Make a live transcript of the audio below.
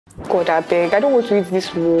God, I beg. I don't want to eat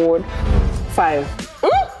this word. 5.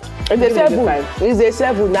 It's a 7. It's a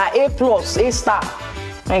 7. Now A+, A star.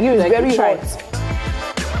 I give it like very hot.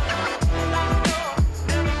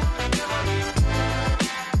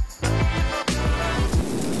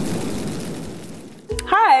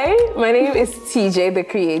 Hi, my name is TJ the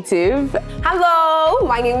Creative. Hello,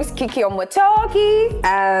 my name is Kiki Omotoki.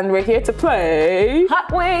 And we're here to play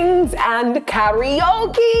Hot wings and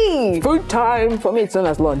karaoke. food time. For me, it's known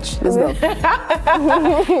as lunch. Let's go.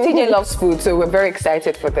 TJ loves food, so we're very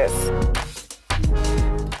excited for this.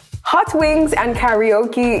 Hot wings and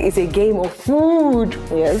karaoke is a game of food,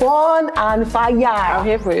 fun and fire. I'm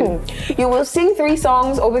here for it. You will sing 3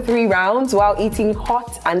 songs over 3 rounds while eating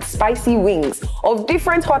hot and spicy wings of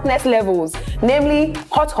different hotness levels, namely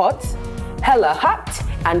hot, hella hot,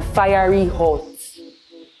 and fiery hot.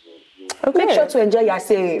 Okay. Make sure to enjoy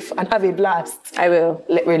yourself and have a blast. I will.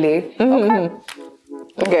 Really?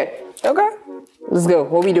 Okay. Let's go.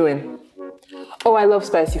 What are we doing? Oh, I love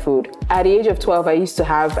spicy food. At the age of 12, I used to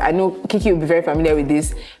have, I know Kiki will be very familiar with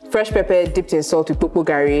this, fresh pepper dipped in salt with popo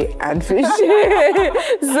gari and fish.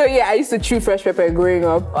 So yeah, I used to chew fresh pepper growing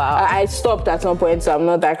up. Wow. I stopped at some point, so I'm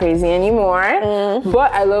not that crazy anymore.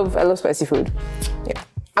 But I love spicy food. Yeah.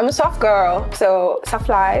 I'm a soft girl, so soft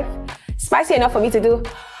life. Spicy enough for me to do.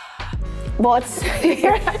 But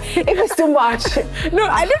if it's too much. No,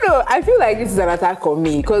 I don't know. I feel like this is an attack on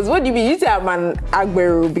me. Because what do you mean? You say I'm an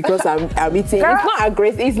agberu because I'm eating. Girl, it's not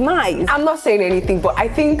aggressive, it's nice. I'm not saying anything, but I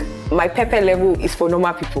think my pepper level is for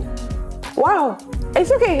normal people. Wow. It's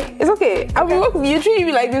okay. It's okay. I mean, you treat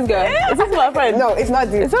me like this guy. Is this my friend? No, it's not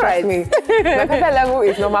this. It's all right. Me. My pepper level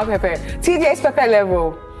is normal pepper. TJ's pepper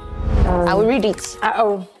level. I will read it.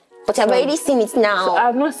 But I've already seen it now. So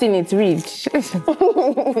I've not seen it. Read.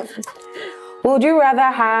 Would you rather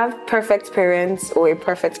have perfect parents or a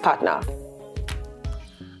perfect partner?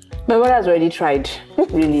 My mother has already tried.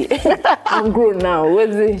 Really. I'm grown now.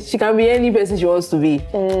 She can be any person she wants to be.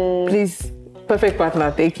 Please, perfect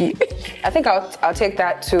partner. Thank you. I think I'll take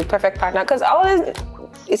that to perfect partner because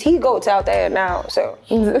is he goats out there now? So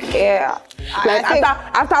yeah. Like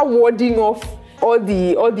after warding off all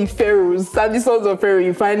the pharaohs and the sons of Pharaoh,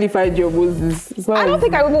 you finally find your Moses. I don't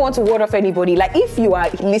think I even want to ward off anybody. Like if you are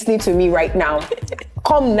listening to me right now,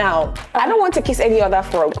 come now. I don't want to kiss any other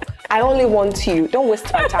frog. I only want you. Don't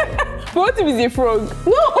waste my time. But what if he's a frog?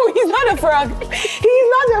 No, he's not a frog. He's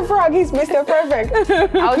not a frog. He's Mr. Perfect.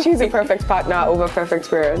 I'll choose a perfect partner over perfect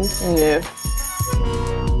parents. Yeah.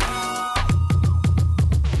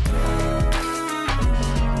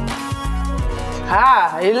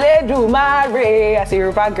 Iledumare, as a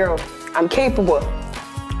Yoruba girl, I'm capable.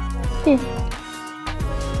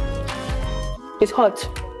 It's hot,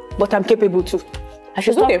 but I'm capable too. I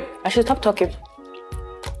should stop talking.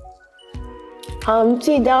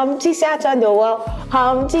 Humpty Dumpty sat on the wall.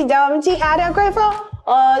 Humpty Dumpty had a great fall.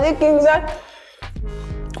 All the kings are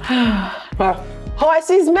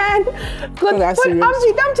horses, man. Put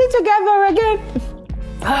Humpty Dumpty together again.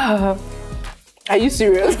 Are you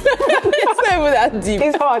serious? It's not even that deep.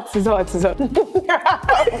 It's hot.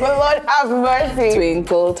 Lord have mercy.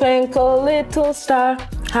 Twinkle, twinkle, little star,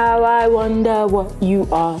 how I wonder what you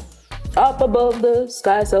are. Up above the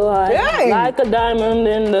sky so high, like a diamond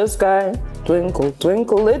in the sky. Twinkle,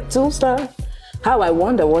 twinkle, little star, how I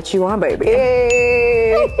wonder what you are, baby.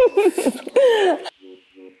 Hey.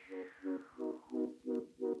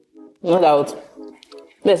 No doubt.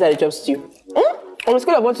 Let's add a job stew. On a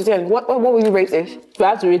scale of 1 to 10, what would you rate this? If I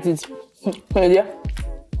have to rate it, yeah,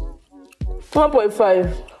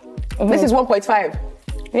 1.5. This is 1.5.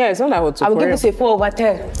 Yeah, it's not that hot. I will give this a 4 over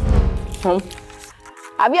 10.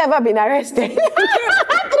 Have you ever been arrested? 3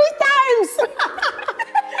 times!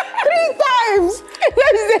 3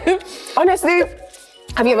 times! Honestly,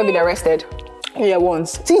 have you ever been arrested? Yeah,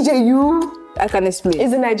 once. TJ, you? I can explain.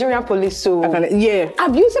 It's the Nigerian police, so... Yeah. Are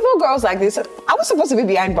beautiful girls like this, are we supposed to be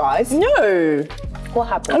behind bars? No. What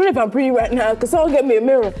happened? I don't know if I'm pretty right now, because someone get me a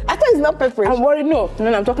mirror. I thought it's not preparation. I'm worried, no,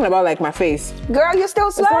 I'm talking about like my face. Girl, you're still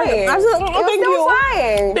slying. You're still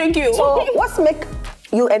slying. Thank you. So, what's make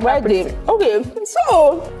you end up Okay,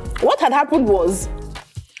 so what had happened was,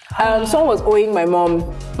 someone was owing my mom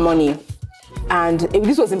money. And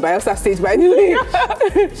this was in Bielsa State, by the way.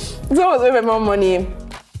 Someone was owing my mom money.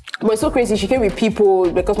 But it's so crazy, she came with people,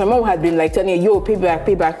 because my mom had been like telling her, yo, pay back.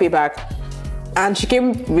 And she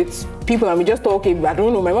came with people and we just thought, okay, I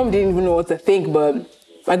don't know, my mom didn't even know what to think, but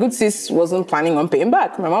my good sis wasn't planning on paying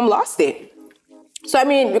back. My mom lost it. So I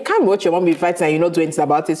mean, you can't watch your mom be fighting and you not do anything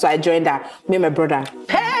about it. So I joined her, me and my brother.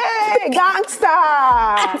 Hey! Hey, gangster!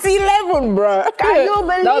 At 11, bro. Can you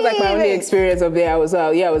believe that was like my only it? experience of there. I was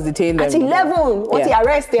detained. At 11? What's the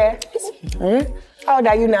arrest there? How old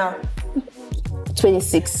are you now?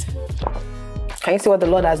 26. Can you see what the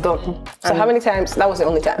Lord has done? So how many times? That was the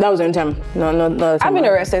only time. That was the only time. No. I've been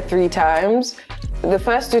arrested 3 times. The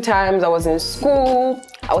first 2 times I was in school.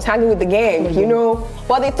 I was hanging with the gang, you know.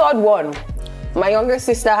 But the third one, my younger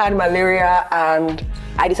sister had malaria and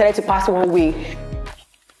I decided to pass 1 week.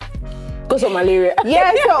 Because of malaria.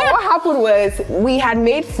 Yeah, so what happened was we had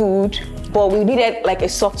made food, but we needed like a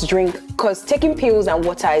soft drink because taking pills and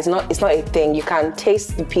water is not a thing. You can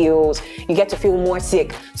taste the pills, you get to feel more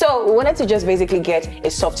sick. So we wanted to just basically get a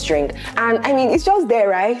soft drink. And I mean, it's just there,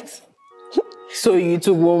 right? So you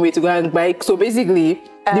took 1 way to go and buy. So basically,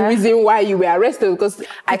 the reason why you were arrested because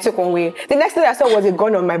I took 1 way. The next thing I saw was a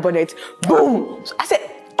gun on my bonnet. Boom! So I said,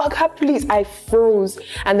 Oga, please, I froze.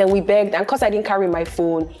 And then we begged, and because I didn't carry my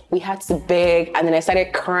phone, we had to beg, and then I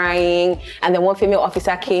started crying, and then one female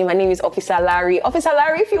officer came. Her name is Officer Larry. Officer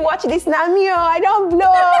Larry, if you watch this, Namio, I don't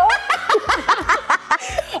blow.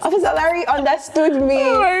 Officer Larry understood me.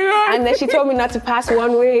 Oh my God. And then she told me not to pass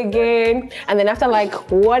 1 way again. And then after like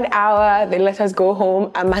 1 hour, they let us go home,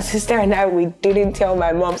 and my sister and I, we didn't tell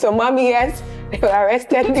my mom. So mommy, yes, they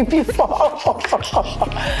arrested me before.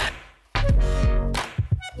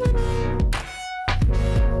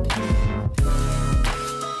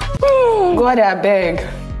 God, I beg.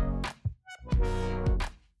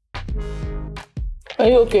 Are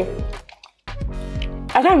you okay?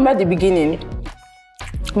 I can't remember the beginning,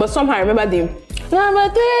 but somehow I remember the number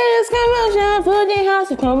 3 is commotion, food in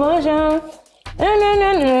house of commotion.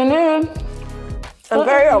 I'm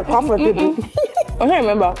very uncomfortable. I can't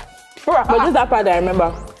remember, but just that part I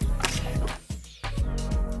remember.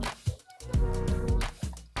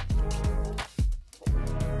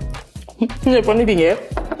 The funny thing here,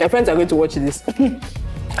 my friends are going to watch this. And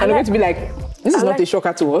they're going to be like, this is not a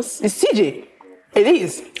shocker to us. It's CJ. It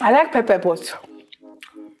is. I like pepper, but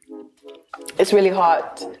it's really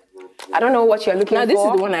hot. I don't know what you're looking for. Now, this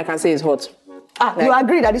is the one I can say is hot. Ah, like, you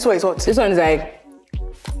agree that this one is hot? This one is like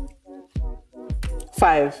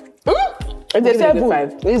 5. It's a 7.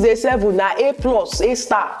 5. It's a 7. Now A+, A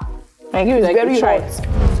star. I give it like very hot.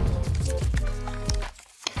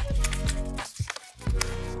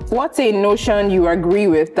 What's a notion you agree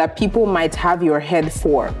with that people might have your head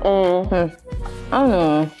for? I don't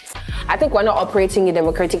know. I think we're not operating a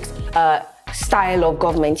democratic style of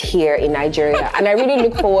government here in Nigeria. And I really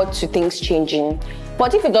look forward to things changing.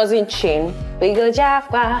 But if it doesn't change, we go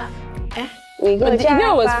Jaffa. We go Jaffa. You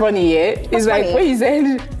know what's funny, yeah? It's like, when you say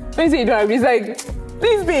you don't agree, it's like,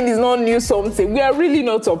 this thing is not new something. We are really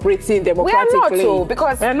not operating democratically. We are not, too,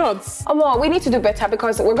 because we're not. We need to do better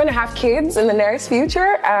because we're going to have kids in the nearest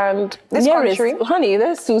future, and this country. Honey,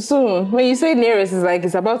 that's too soon. When you say nearest, it's like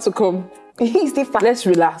it's about to come. He's different. Let's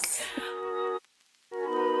relax.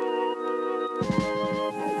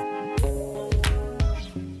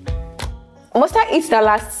 Must I eat the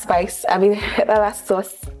last spice? I mean, the last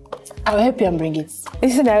sauce. I'll help you and bring it.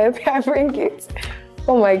 Listen, I'll help you and bring it.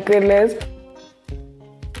 Oh my goodness.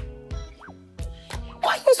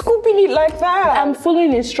 Why are you scooping it like that? I'm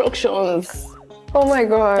following instructions. Oh my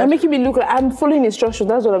God. You're making me look like I'm following instructions.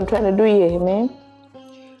 That's what I'm trying to do here, man.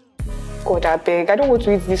 God, I beg. I don't want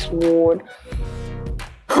to eat this word.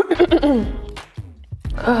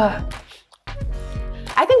 I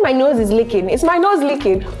think my nose is licking. It's my nose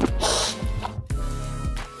licking.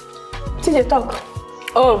 TJ, talk.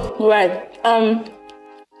 Oh, right.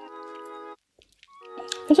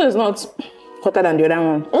 This one is not hotter than the other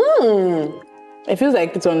one. It feels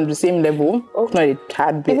like it's on the same level. Not a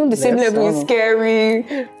tad bit. Even the same level is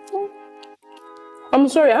scary. I'm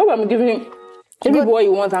sorry. I hope I'm giving you what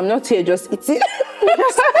you want. I'm not here just eating.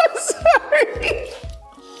 Sorry.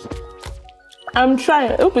 I'm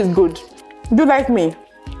trying. I hope it's good. Do you like me?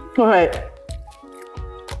 All right.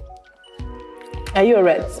 Are you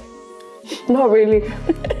alright? Not really.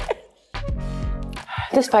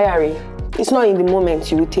 This fiery. It's not in the moment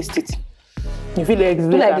you will taste it. You feel like it's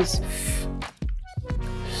later. Like this.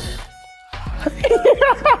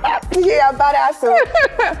 TJ, you're badass.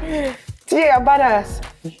 TJ, you're badass.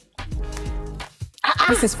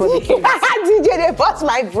 This is for the kids. TJ, they bust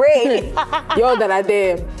my brain. Y'all that are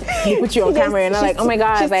there, you put you on camera and I'm like, oh my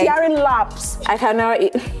God. She's like, tearing laps. I can now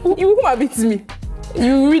eat. You come and beat me.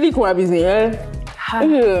 You really come and beat me, eh?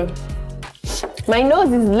 My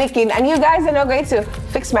nose is licking and you guys are not going to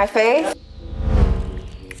fix my face.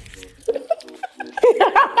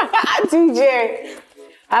 TJ,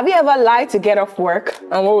 have you ever lied to get off work?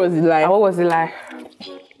 And what was the lie? And what was the lie?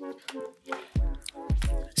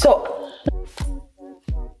 So,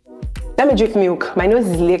 Let me drink milk. My nose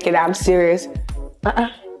is leaking. I'm serious.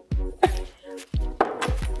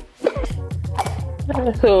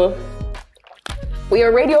 So, we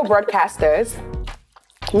are radio broadcasters,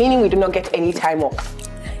 meaning we do not get any time off.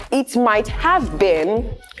 It might have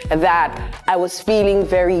been that I was feeling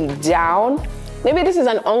very down. Maybe this is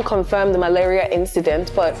an unconfirmed malaria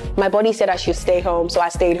incident, but my body said I should stay home, so I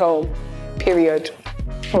stayed home. Period.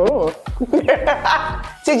 Oh.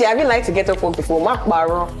 TJ, have you liked to get up work before? Mark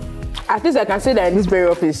Barrow. At least I can say that in this very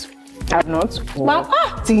office. I have not.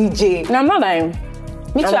 TJ. No, I'm not lying.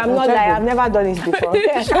 Me too, I'm not lying. I've never done this before.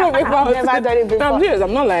 I've never done it before. No, I'm serious,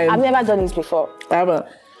 I'm not lying. I've never done this before. I haven't.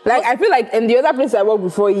 Like, I feel like in the other place I worked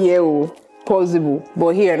before, yeah, possible. But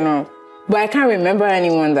here, no. But I can't remember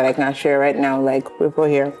anyone that I can share right now, like, before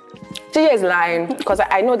here. TJ is lying, because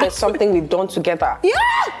I know there's something we've done together. Yeah!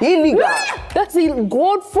 Illegal. Yeah. That's it.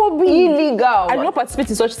 God forbid. Illegal. I do not participate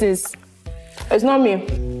in such things. It's not me.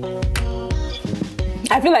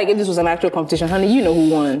 I feel like if this was an actual competition, honey, you know who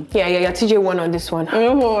won. Yeah. TJ won on this one. You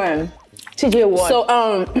know who won. TJ won. So,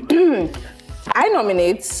 I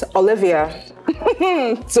nominate Olivia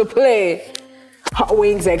to play Hot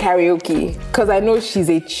Wings and Karaoke, because I know she's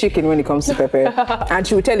a chicken when it comes to pepper. And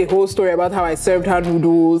she would tell a whole story about how I served her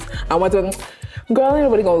noodles and what. Girl, ain't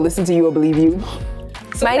nobody gonna listen to you or believe you.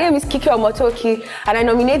 So my name is Kiki Omotoki, and I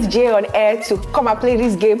nominate Jay on air to come and play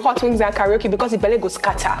this game, Hot Wings and Karaoke, because the belly goes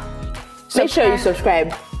scatter. Make sure you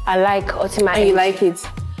subscribe. I like ULTIMA. And you like it.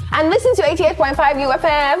 And listen to 88.5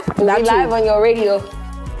 UFM. We'll be live on your radio.